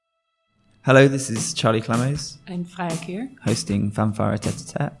Hello, this is Charlie Clamoes and Freya here, hosting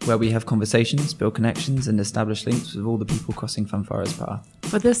fanfare.To, where we have conversations, build connections and establish links with all the people crossing fanfare's path.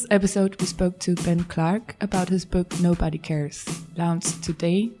 For this episode, we spoke to Ben Clark about his book Nobody Cares, launched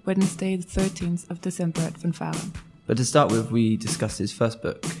today, Wednesday the 13th of December at Fanfare. But to start with, we discussed his first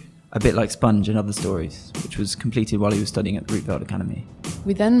book, A Bit Like Sponge and Other Stories, which was completed while he was studying at the Rietveld Academy.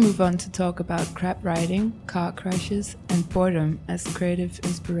 We then move on to talk about crab riding, car crashes and boredom as creative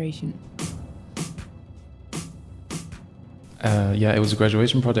inspiration. It was a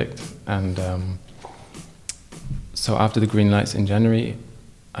graduation project, and so after the green lights in January,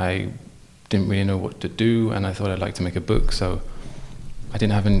 I didn't really know what to do, and I thought I'd like to make a book, so I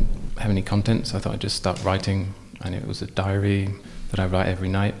didn't have any content, so I thought I'd just start writing, and it was a diary that I write every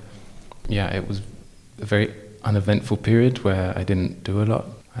night. Yeah, it was a very uneventful period where I didn't do a lot.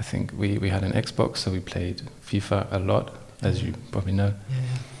 I think we had an Xbox, so we played FIFA a lot, as you probably know. Yeah.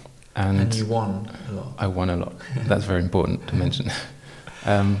 And you won a lot. I won a lot. That's very important to mention.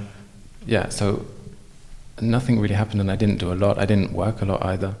 So nothing really happened, and I didn't do a lot. I didn't work a lot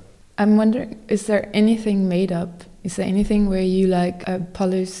either. I'm wondering, is there anything made up? Is there anything where you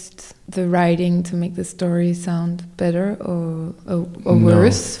polished the writing to make the story sound better or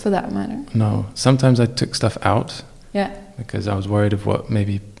worse, for that matter? No. Sometimes I took stuff out. Yeah. Because I was worried of what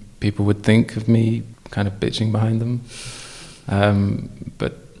maybe people would think of me kind of bitching behind them.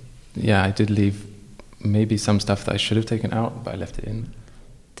 But yeah, I did leave maybe some stuff that I should have taken out, but I left it in.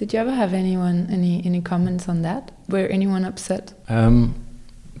 Did you ever have any comments on that? Were anyone upset?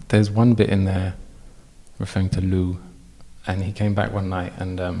 There's one bit in there referring to Lou, and he came back one night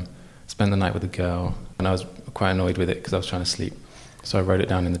and spent the night with a girl, and I was quite annoyed with it because I was trying to sleep. So I wrote it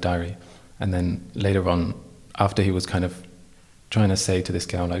down in the diary, and then later on, after he was kind of trying to say to this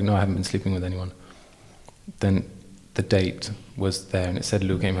girl, like, no, I haven't been sleeping with anyone, then the date was there, and it said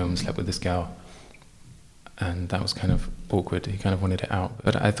Lou came home and slept with this girl, and that was kind of awkward. He kind of wanted it out,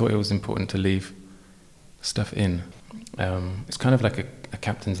 but I thought it was important to leave stuff in. It's kind of like a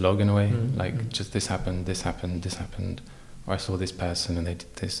captain's log in a way, just this happened, or I saw this person and they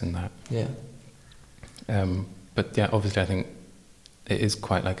did this and that. Yeah. But yeah, obviously I think it is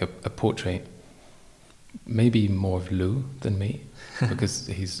quite like a portrait, maybe more of Lou than me, because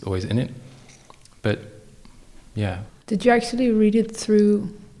he's always in it. But yeah. Did you actually read it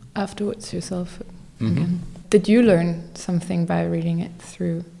through afterwards yourself again? Mm-hmm. Did you learn something by reading it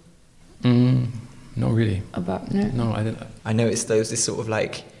through? Not really. No, I didn't. I noticed there was this sort of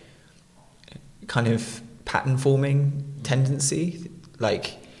like kind of pattern forming tendency.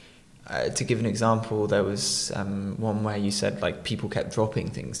 Like, to give an example, there was one where you said like people kept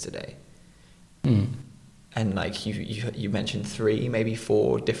dropping things today. And like you mentioned 3, maybe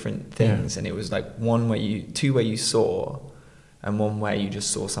 4 different things, and it was like two where you saw, and one where you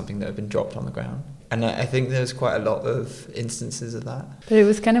just saw something that had been dropped on the ground. And I think there's quite a lot of instances of that. But it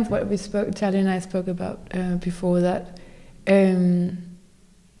was kind of what Charlie and I spoke about before, that there's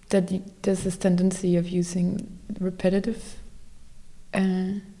this tendency of using repetitive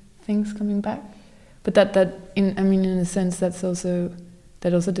things coming back, but in a sense that also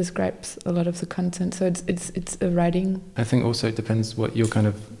describes a lot of the content. So it's a writing. I think also it depends what you're kind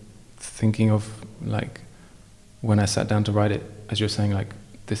of thinking of. Like when I sat down to write it, as you're saying, like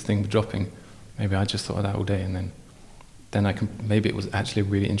this thing dropping, maybe I just thought of that all day, and then maybe it was actually a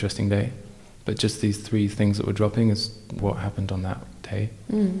really interesting day, but just these 3 things that were dropping is what happened on that day.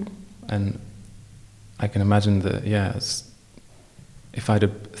 And I can imagine that, if I'd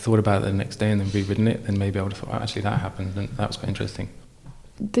have thought about it the next day and then rewritten it, then maybe I would have thought, actually that happened, and that was quite interesting.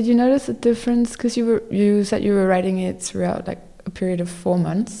 Did you notice a difference? Because you said you were writing it throughout like a period of 4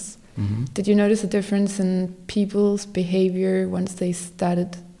 months. Mm-hmm. Did you notice a difference in people's behavior once they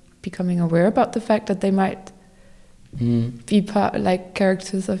started becoming aware about the fact that they might be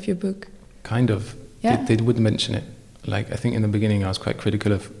characters of your book? Kind of. Yeah. They would mention it. Like, I think in the beginning I was quite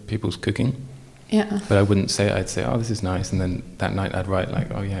critical of people's cooking. Yeah. But I wouldn't say it. I'd say, oh, this is nice. And then that night I'd write like,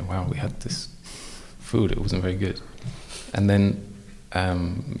 oh yeah, wow, we had this food. It wasn't very good. And then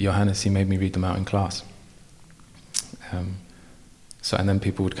Johannes, he made me read them out in class. And then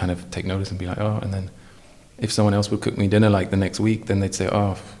people would kind of take notice and be like, oh, and then if someone else would cook me dinner like the next week, then they'd say,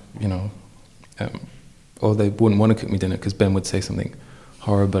 oh, or they wouldn't want to cook me dinner because Ben would say something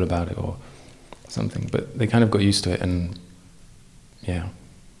horrible about it or something. But they kind of got used to it, and yeah,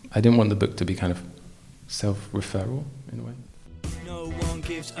 I didn't want the book to be kind of self-referral in a way. No one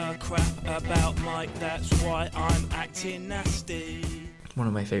gives a crap about Mike, that's why I'm acting nasty. One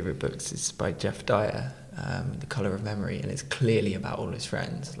of my favourite books is by Jeff Dyer, The Colour of Memory, and it's clearly about all his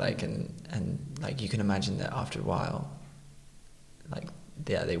friends. Like, and like you can imagine that after a while, like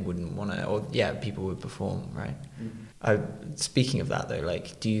they wouldn't want to, or people would perform, right? Speaking of that though,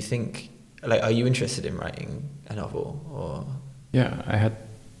 like, do you think, like, are you interested in writing a novel, or? Yeah, I had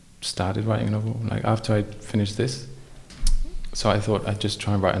started writing a novel, like, after I finished this. So I thought I'd just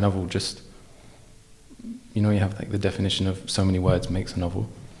try and write a novel, just, you have like the definition of so many words makes a novel.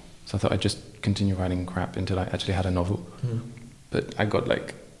 So I thought I'd just continue writing crap until I actually had a novel. But I got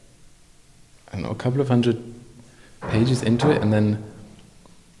like, I don't know, a couple of 100 pages into it, and then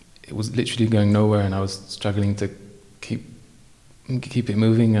it was literally going nowhere, and I was struggling to keep it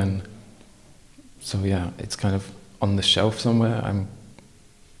moving, and so it's kind of on the shelf somewhere.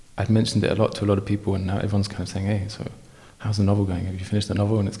 I'd mentioned it a lot to a lot of people, and now everyone's kind of saying, "Hey, so how's the novel going? Have you finished the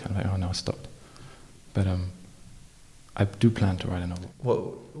novel?" And it's kind of like, "Oh no, I stopped." But I do plan to write a novel.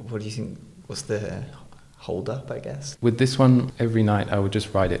 What do you think was the hold up, I guess? With this one, every night I would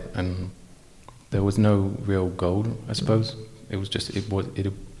just write it, and there was no real goal, I suppose. It was just it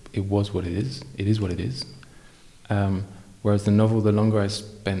was what it is. It is what it is. Whereas the novel, the longer I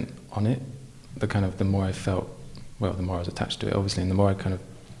spent on it, the more I felt, well, the more I was attached to it, obviously, and the more I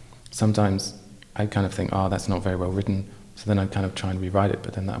sometimes I kind of think, oh, that's not very well written, so then I'd kind of try and rewrite it,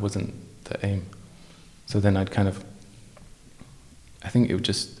 but then that wasn't the aim. So then I think it was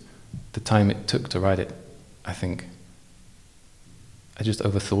just the time it took to write it, I think I just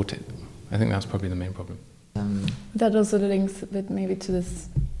overthought it. I think that's probably the main problem. That also links a bit maybe to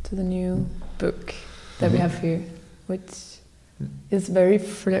the new book that we have here, which is very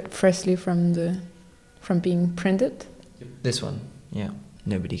freshly from being printed. This one,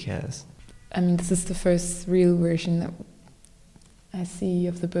 Nobody Cares. I mean, this is the first real version that I see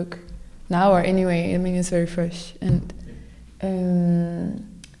of the book now, or anyway, I mean, it's very fresh, and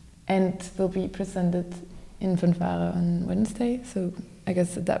will be presented in Fanfare on Wednesday, so I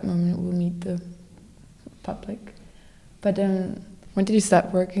guess at that moment we'll meet the public. But when did you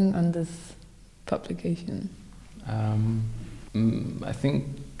start working on this publication? I think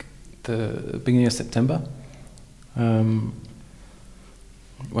the beginning of September, when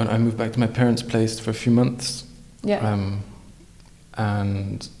I moved back to my parents' place for a few months.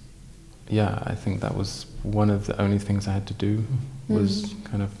 And I think that was one of the only things I had to do, was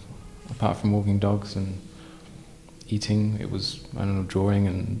kind of, apart from walking dogs and eating, it was, I don't know, drawing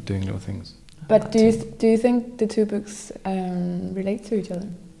and doing little things. But do you think the two books relate to each other?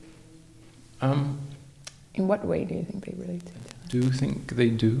 In what way do you think they relate to each other? Do you think they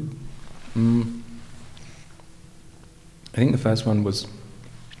do? I think the first one was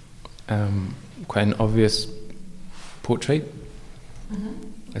quite an obvious portrait.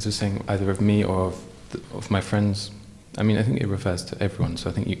 As I was saying, either of me or of my friends. I mean, I think it refers to everyone, so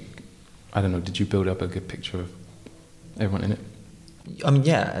I think I don't know, did you build up a good picture of everyone in it?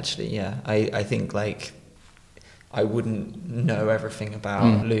 Actually. I think, like, I wouldn't know everything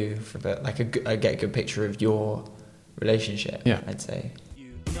about Lou, but like I get a good picture of your relationship, I'd say.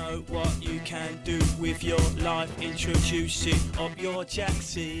 You know what you can do with your life, introducing of your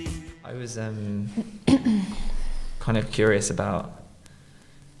Jaxie. I was kind of curious about,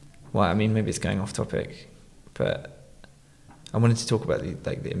 well, I mean, maybe it's going off topic, but I wanted to talk about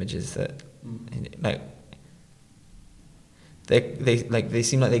the images that, like, they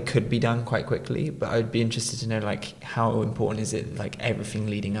seem like they could be done quite quickly, but I'd be interested to know, like, how important is it, like, everything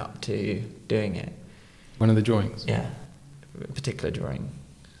leading up to doing it? One of the drawings? Yeah, a particular drawing.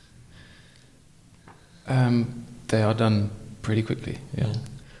 They are done pretty quickly, yeah.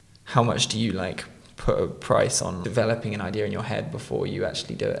 How much do you, like, put a price on developing an idea in your head before you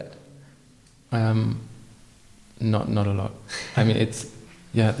actually do it? Not a lot. I mean,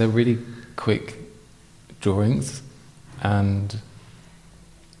 they're really quick drawings, and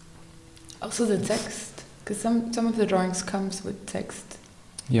also the text, because some of the drawings comes with text.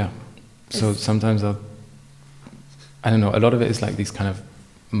 Yeah, so sometimes I don't know, a lot of it is like these kind of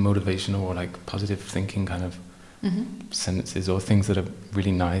motivational or like positive thinking kind of sentences, or things that are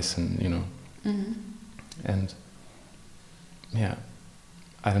really nice, and and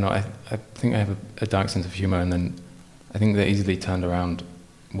I don't know, I think I have a dark sense of humor, and then I think they're easily turned around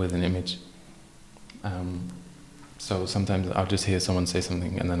with an image. So sometimes I'll just hear someone say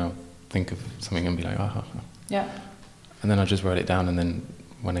something, and then I'll think of something and be like, ah. Yeah. And then I'll just write it down, and then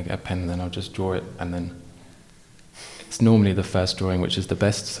when I get a pen, then I'll just draw it, and then it's normally the first drawing which is the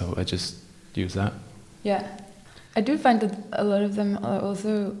best, so I just use that. Yeah. I do find that a lot of them are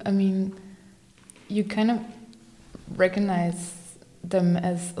also, I mean, you kind of recognize them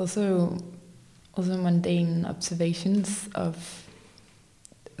as also mundane observations of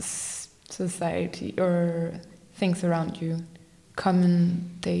society or things around you, common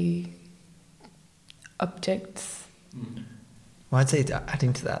day objects. Well, I'd say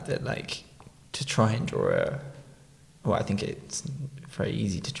adding to that like to try and draw I think it's very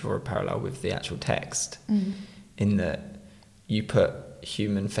easy to draw a parallel with the actual text, in that you put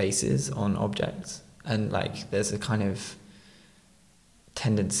human faces on objects, and like there's a kind of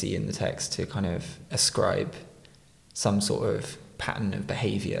tendency in the text to kind of ascribe some sort of pattern of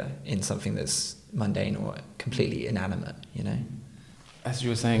behavior in something that's mundane or completely inanimate, you know? As you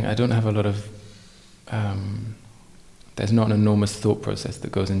were saying, I don't have a lot of... there's not an enormous thought process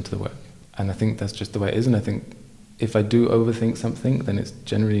that goes into the work. And I think that's just the way it is. And I think if I do overthink something, then it's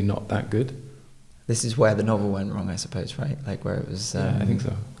generally not that good. This is where the novel went wrong, I suppose, right? Like where it was... I think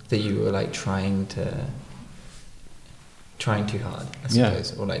so. That you were like trying too hard, I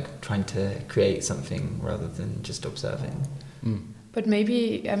suppose, or like trying to create something rather than just observing. But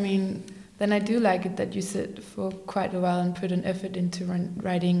maybe, I mean, then I do like it that you sit for quite a while and put an effort into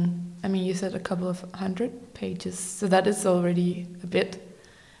writing. I mean, you said a couple of 100 pages, so that is already a bit.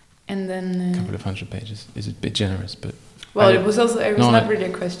 And then... a couple of 100 pages is a bit generous, but... Well, it was not really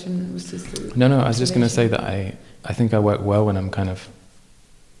a question, it was just No, I was just going to say that I think I work well when I'm kind of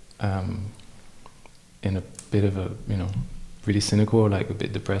in a bit of a, really cynical or like a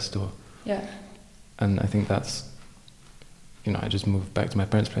bit depressed or... Yeah. And I think that's, I just moved back to my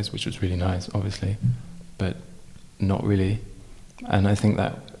parents' place, which was really nice, obviously, but not really. And I think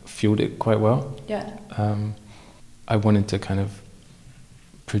that fueled it quite well. Yeah. I wanted to kind of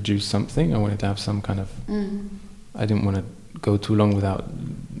produce something. I wanted to have some kind of... I didn't want to go too long without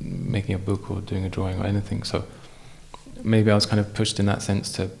making a book or doing a drawing or anything. So maybe I was kind of pushed in that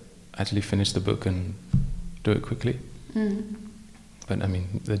sense to actually finish the book and do it quickly. But I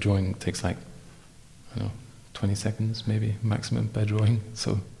mean, the drawing takes like, 20 seconds maybe maximum per drawing.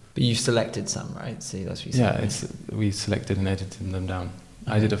 So. But you selected some, right? See, that's what you said. Yeah, we selected and edited them down.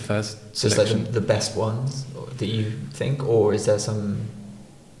 Okay. I did a first so selection. It's like the best ones that you think, or is there some...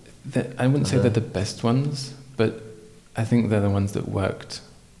 I wouldn't say they're the best ones, but I think they're the ones that worked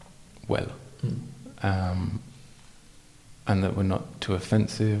well. And that were not too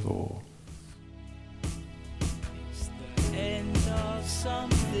offensive or... It's the end of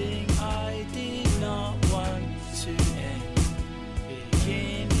something I did not want to end.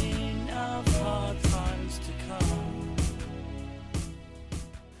 Beginning of hard times to come.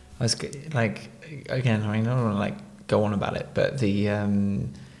 I was like, again, I mean, I don't want to like go on about it, but the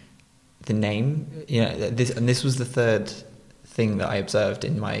name, this was the third thing that I observed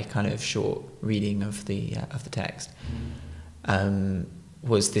in my kind of short reading of the text,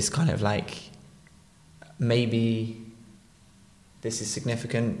 was this kind of like, maybe this is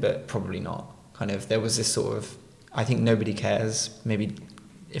significant, but probably not. Kind of, there was this sort of, I think nobody cares, maybe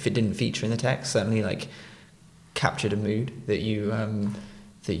if it didn't feature in the text, certainly like captured a mood that you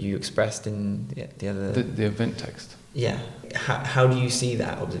expressed in the other... The event text. Yeah. How do you see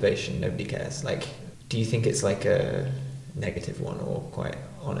that observation, nobody cares? Like, do you think it's like a negative one or quite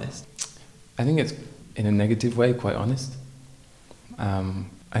honest? I think it's, in a negative way, quite honest.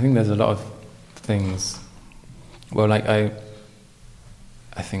 I think there's a lot of things... Well, like, I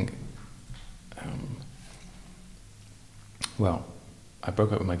think... well, I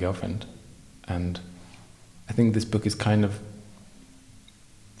broke up with my girlfriend, and I think this book is kind of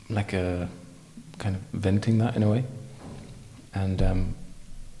like a kind of venting that in a way. And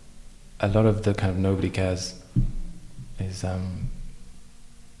a lot of the kind of nobody cares is, I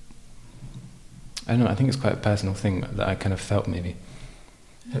don't know, I think it's quite a personal thing that I kind of felt maybe.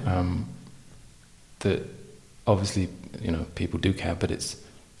 That obviously, people do care, but it's,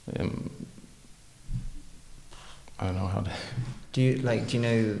 I don't know how to... Do you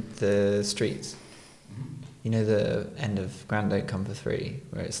know the streets? You know the end of Grand Don't Come for 3,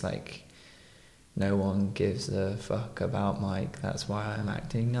 where it's like, no one gives a fuck about Mike, that's why I'm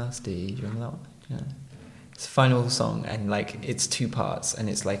acting nasty. Do you remember that one? Yeah. It's the final song, and like it's 2 parts, and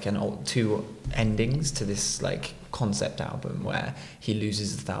it's like 2 endings to this like concept album where he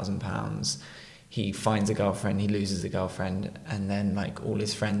loses £1,000, he finds a girlfriend, he loses a girlfriend, and then like all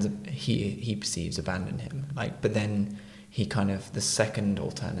his friends he perceives abandon him. Like, but then he kind of, the second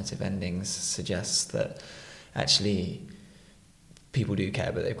alternative endings suggests that actually people do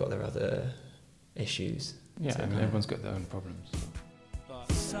care, but they've got their other issues. Yeah, so everyone's got their own problems.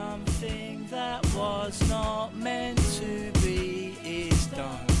 But something that was not meant to be is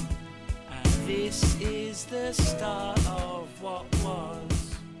done, and this is the start of what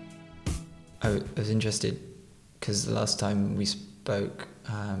was. I was interested because the last time we spoke,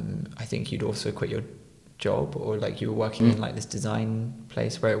 I think you'd also quit your job, or like you were working in like this design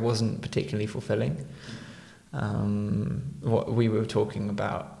place where it wasn't particularly fulfilling. What we were talking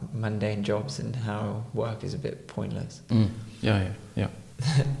about mundane jobs and how work is a bit pointless. Yeah. It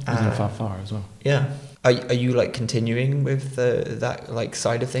was in fanfare as well. Yeah. Are you like continuing with that like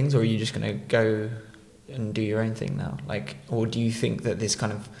side of things, or are you just going to go and do your own thing now? Like, or do you think that this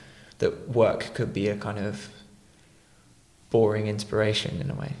kind of that work could be a kind of boring inspiration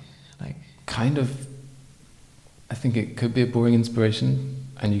in a way? Like, Kind of. I think it could be a boring inspiration,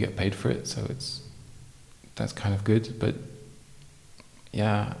 and you get paid for it, so that's kind of good. But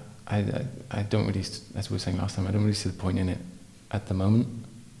yeah, I don't really, as we were saying last time, I don't really see the point in it at the moment.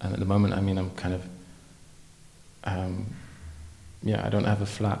 And at the moment, I mean, I'm kind of, I don't have a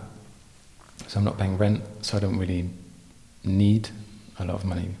flat, so I'm not paying rent, so I don't really need a lot of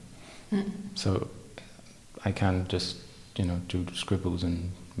money. So I can just, do scribbles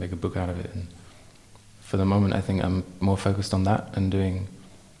and make a book out of it. And for the moment, I think I'm more focused on that and doing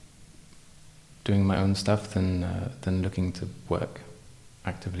my own stuff than looking to work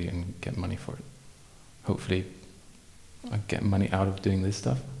actively and get money for it. Hopefully, I get money out of doing this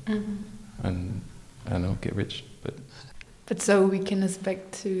stuff, and I don't know, get rich. But so we can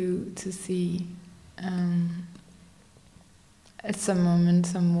expect to see at some moment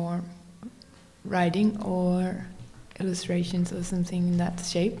some more writing or illustrations or something in that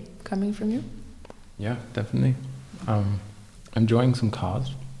shape coming from you. Yeah, definitely. I'm drawing some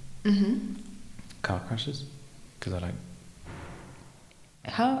cars, car crashes, because I like.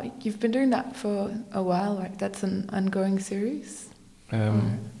 How you've been doing that for a while, right? That's an ongoing series.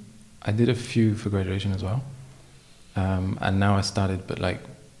 I did a few for graduation as well, and now I started, but like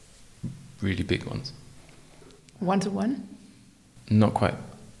really big ones. 1-to-1? Not quite,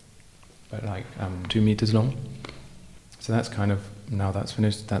 but like 2 meters long. So that's kind of, now that's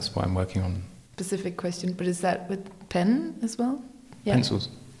finished. That's what I'm working on. Specific question, but is that with pen as well? Yeah. Pencils,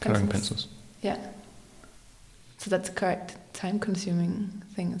 coloring pencils. Yeah. So that's a correct time-consuming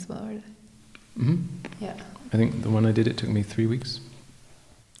thing as well, right? Mm-hmm. Yeah. I think the one I did, it took me 3 weeks.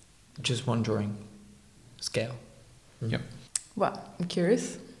 just one drawing scale. Yep. Wow, I'm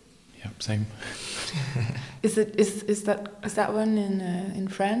curious. Yep, same. Is that one in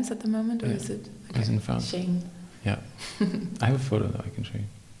France at the moment, or Yeah, is it? it's in France. Shame. Yeah. I have a photo that I can show you.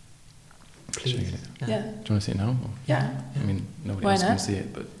 Please. Show you Yeah. Do you want to see it now? Or? Yeah. I mean, nobody Why else not? can see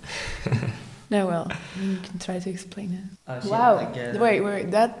it, but No, well, you can try to explain it. Shit, Wow. like,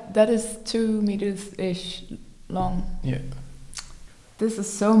 Wait. That is 2 meters ish long. yeah. This is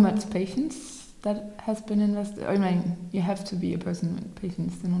so much patience that has been invested. I mean, you have to be a person with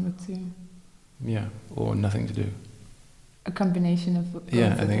patience in order to. Yeah, or nothing to do. A combination of both.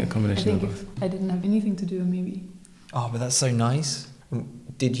 Yeah, I think a combination I think of if I didn't have anything to do, maybe. Oh, but that's so nice.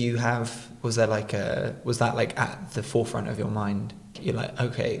 Did you have? Was that like at the forefront of your mind? You're like,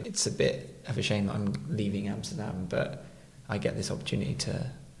 okay, it's a bit of a shame that I'm leaving Amsterdam, but I get this opportunity to.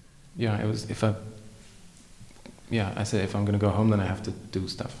 Yeah, it was. I said if I'm going to go home, then I have to do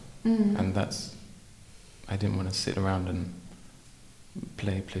stuff, and that's. I didn't want to sit around and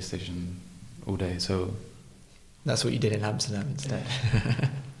play PlayStation all day, so. That's what you did in Amsterdam instead.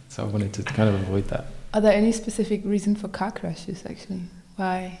 So I wanted to kind of avoid that. Are there any specific reason for car crashes? Actually,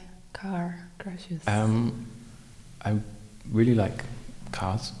 why car crashes? I really like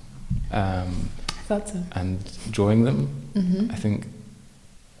cars. I thought so. And drawing them, Mm-hmm. I think,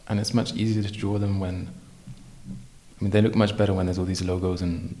 and it's much easier to draw them when. I mean, they look much better when there's all these logos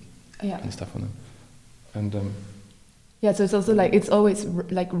and stuff on them. And yeah, so it's also like it's always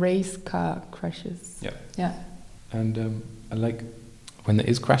like race car crashes. Yeah. Yeah. And I like when it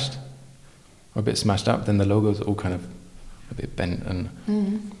is crashed or a bit smashed up, then the logos are all kind of a bit bent, and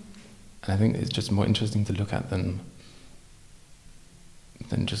I think it's just more interesting to look at than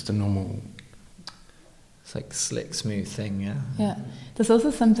just a normal. It's like slick, smooth thing, yeah. Yeah. There's also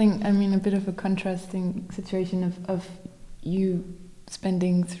something, I mean, a bit of a contrasting situation of you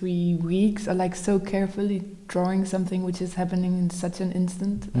spending 3 weeks or like so carefully drawing something which is happening in such an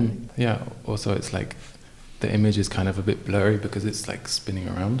instant. Yeah, also it's like the image is kind of a bit blurry because it's like spinning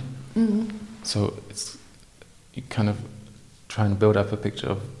around. So it's you kind of try and build up a picture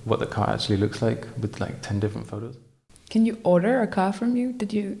of what the car actually looks like with like 10 different photos. Can you order a car from you?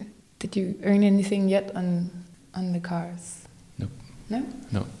 Did you earn anything yet on the cars? Nope. No?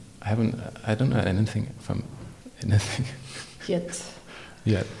 No, I don't know anything from anything Yet.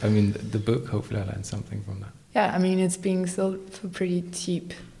 yet. I mean, the book, hopefully I learned something from that. Yeah, I mean, it's being sold for pretty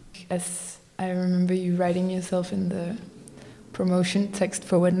cheap. As I remember you writing yourself in the promotion text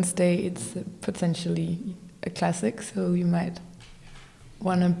for Wednesday, it's potentially a classic, so you might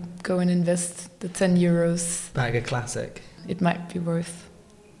want to go and invest the 10 euros. Bag of classic. It might be worth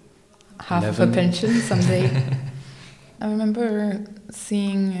half of 11. a pension someday. I remember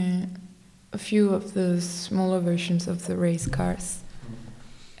seeing a few of the smaller versions of the race cars,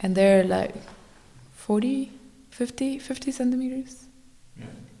 and they're like 50 centimeters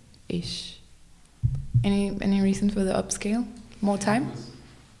ish. Any reason for the upscale? More time?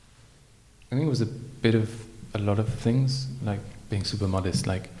 I think it was a lot of things, like being super modest.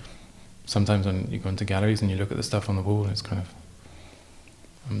 Like sometimes when you go into galleries and you look at the stuff on the wall, it's kind of,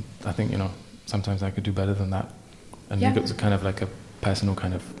 I think, sometimes I could do better than that. And it was kind of like a personal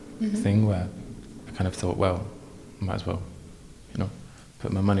kind of thing where I kind of thought, well, I might as well,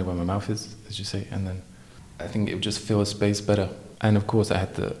 put my money where my mouth is, as you say, and then I think it would just fill a space better. And of course I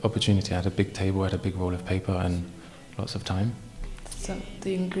had the opportunity, I had a big table, I had a big roll of paper and lots of time. So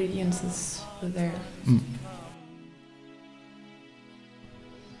the ingredients were there.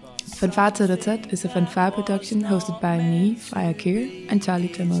 Fanfare.To is a fanfare production hosted by me, Freya Keir, and Charlie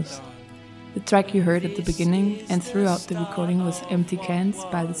Timmels. The track you heard at the beginning and throughout the recording was Empty Cans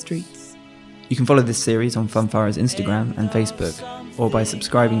by The Streets. You can follow this series on Fanfare's Instagram and Facebook, or by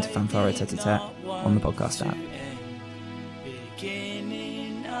subscribing to Fanfare tetatet on the podcast app.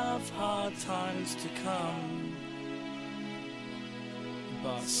 Beginning of hard times to come,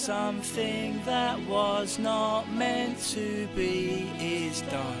 but something that was not meant to be is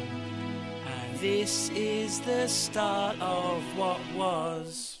done, and this is the start of what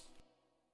was.